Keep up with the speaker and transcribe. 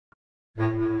In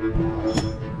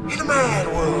a mad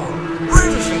world where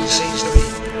everything seems to be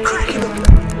cracking up,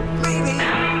 maybe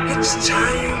it's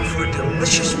time for a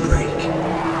delicious break.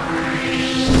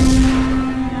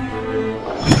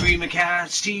 Cream of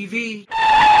Cats TV.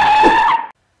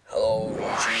 Hello,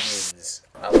 YouTubers.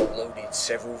 I've uploaded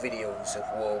several videos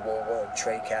of World War I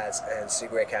trade cards and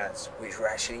cigarette cards, which were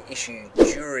actually issued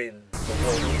during the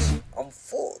wars.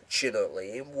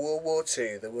 Unfortunately, in World War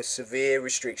II, there were severe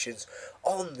restrictions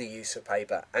on the use of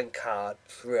paper and card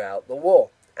throughout the war,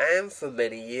 and for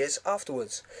many years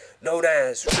afterwards, known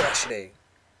as rationing.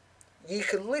 You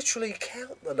can literally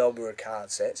count the number of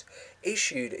card sets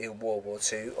issued in World War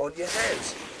II on your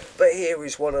hands. But here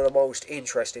is one of the most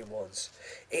interesting ones.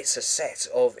 It's a set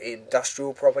of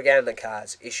industrial propaganda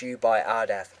cards issued by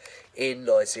Ardath in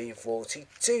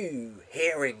 1942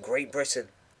 here in Great Britain.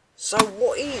 So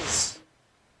what is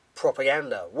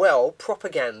propaganda? Well,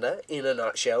 propaganda, in a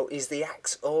nutshell, is the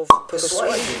act of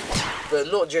persuading.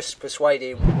 But not just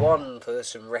persuading one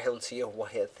person round to your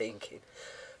way of thinking.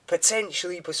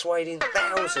 Potentially persuading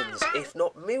thousands, if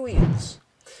not millions.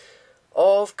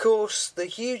 Of course, the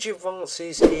huge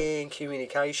advances in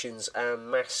communications and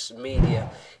mass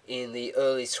media in the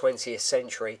early 20th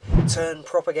century turned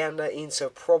propaganda into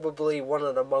probably one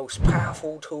of the most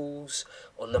powerful tools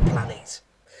on the planet.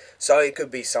 So it could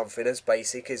be something as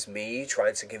basic as me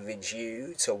trying to convince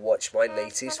you to watch my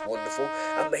latest wonderful,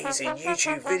 amazing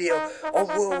YouTube video on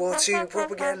World War II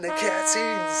propaganda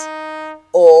cartoons.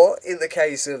 Or, in the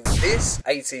case of this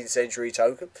 18th century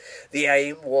token, the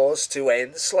aim was to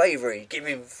end slavery,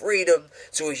 giving freedom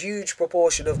to a huge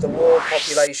proportion of the war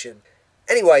population.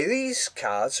 Anyway, these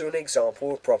cards are an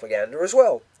example of propaganda as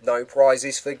well. No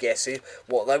prizes for guessing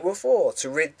what they were for, to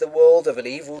rid the world of an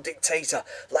evil dictator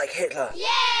like Hitler. Yeah!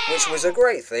 Which was a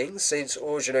great thing, since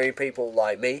ordinary people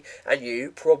like me and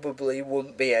you probably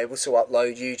wouldn't be able to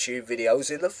upload YouTube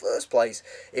videos in the first place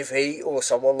if he or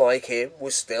someone like him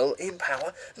was still in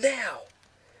power now.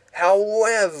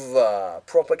 However,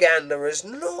 propaganda has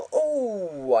not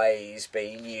always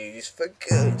been used for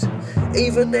good.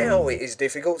 Even now it is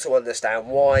difficult to understand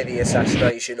why the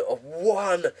assassination of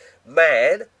one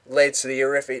man led to the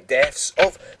horrific deaths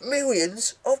of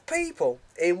millions of people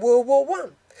in World War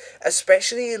I.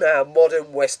 Especially in our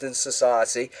modern Western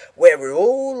society, where we're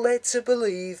all led to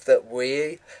believe that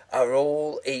we are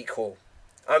all equal.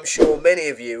 I'm sure many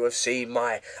of you have seen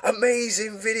my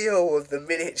amazing video of the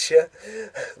miniature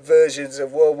versions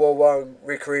of World War I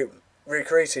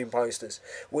recruiting posters,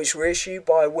 which were issued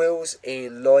by Wills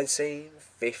in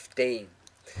 1915.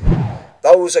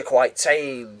 Those are quite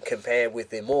tame compared with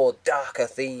the more darker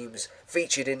themes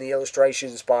featured in the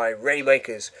illustrations by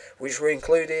Rainmakers, which were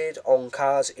included on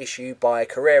cards issued by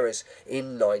Carreras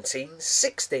in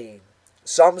 1916.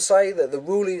 Some say that the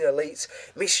ruling elites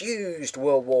misused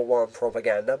World War I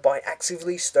propaganda by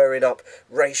actively stirring up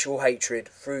racial hatred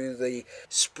through the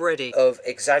spreading of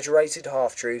exaggerated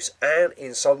half-truths and,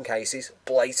 in some cases,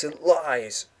 blatant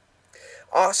lies.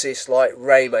 Artists like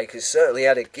Rainmakers certainly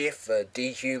had a gift for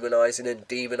dehumanising and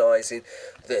demonising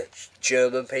the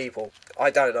German people.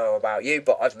 I don't know about you,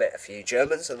 but I've met a few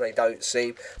Germans and they don't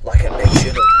seem like a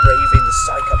nation of raving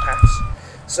psychopaths.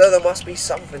 So there must be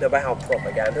something about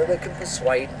propaganda that can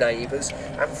persuade neighbours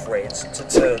and friends to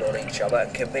turn on each other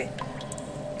and commit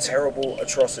terrible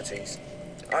atrocities.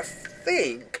 I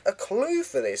think a clue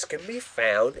for this can be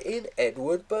found in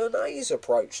Edward Bernays'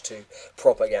 approach to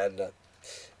propaganda.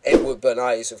 Edward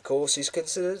Bernays, of course, is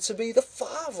considered to be the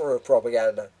father of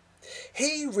propaganda.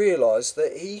 He realised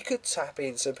that he could tap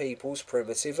into people's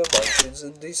primitive emotions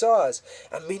and desires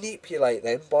and manipulate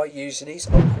them by using his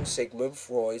Uncle Sigmund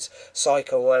Freud's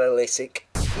psychoanalytic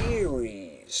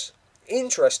theories.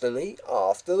 Interestingly,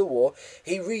 after the war,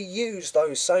 he reused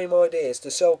those same ideas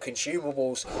to sell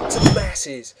consumables to the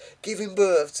masses, giving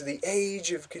birth to the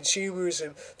age of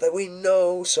consumerism that we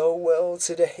know so well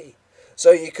today.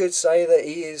 So you could say that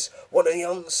he is one of the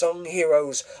unsung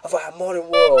heroes of our modern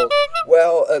world.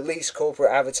 Well, at least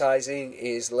corporate advertising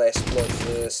is less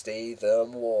bloodthirsty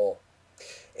than war.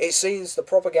 It seems the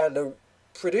propaganda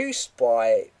produced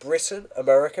by Britain,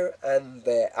 America and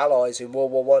their allies in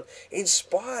World War I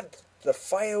inspired the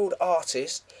failed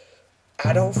artist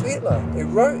Adolf Hitler, who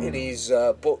wrote in his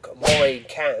book Mein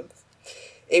Kampf,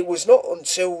 "It was not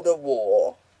until the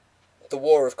war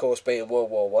of course being World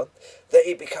War I, that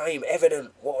it became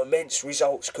evident what immense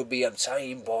results could be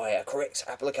obtained by a correct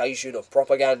application of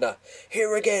propaganda.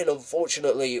 Here again,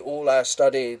 unfortunately, all our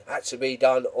studying had to be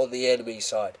done on the enemy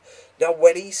side." Now,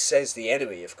 when he says the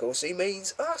enemy, of course, he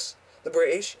means us, the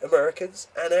British, Americans,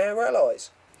 and our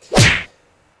allies.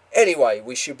 Anyway,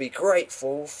 we should be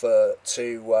grateful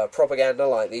to propaganda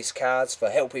like these cards for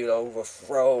helping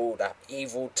overthrow that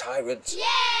evil tyrant. Yeah!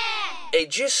 It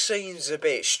just seems a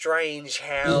bit strange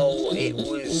how it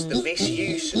was the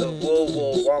misuse of World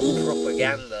War I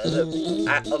propaganda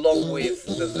that, along with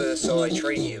the Versailles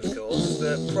Treaty, of course,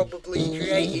 that probably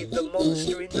created the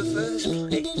monster in the first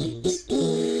place.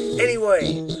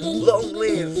 Anyway, long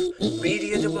live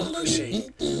media democracy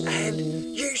and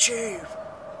YouTube!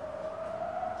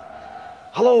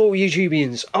 Hello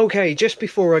YouTubians. Okay, just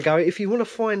before I go, if you want to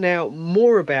find out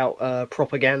more about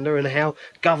propaganda and how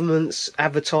governments,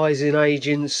 advertising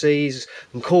agencies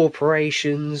and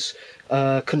corporations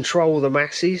control the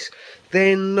masses,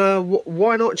 then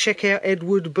why not check out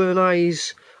Edward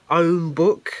Bernays' own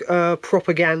book,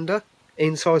 Propaganda,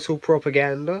 entitled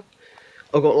Propaganda.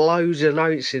 I've got loads of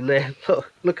notes in there.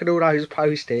 Look at all those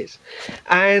post-its.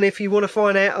 And if you want to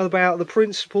find out about the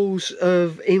principles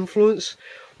of influence,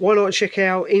 why not check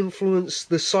out Influence,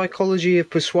 the Psychology of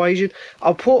Persuasion.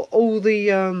 I'll put all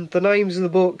the names of the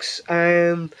books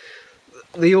and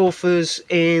the authors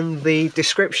in the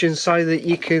description so that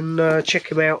you can check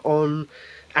them out on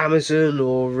Amazon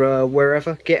or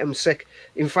wherever. Get them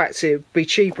in fact, it'd be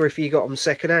cheaper if you got them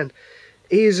second-hand.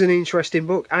 Here's an interesting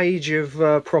book, Age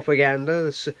of Propaganda.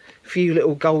 There's a few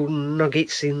little golden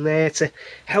nuggets in there to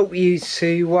help you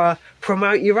to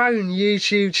promote your own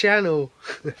YouTube channel.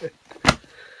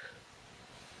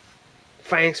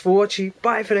 Thanks for watching.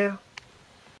 Bye for now.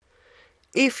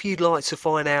 If you'd like to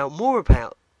find out more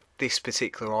about this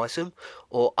particular item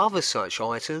or other such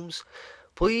items,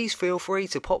 please feel free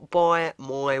to pop by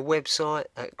my website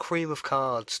at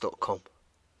creamofcards.com.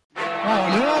 Oh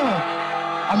no!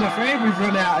 I'm afraid we've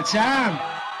run out of time.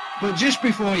 But just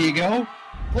before you go,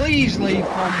 please leave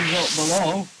thumbs up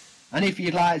below. And if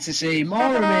you'd like to see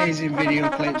more amazing video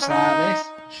clips like this,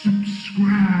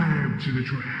 subscribe to the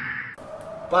channel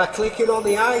by clicking on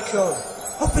the icon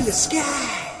up in the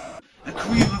sky. A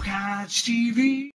Cream of Cards TV.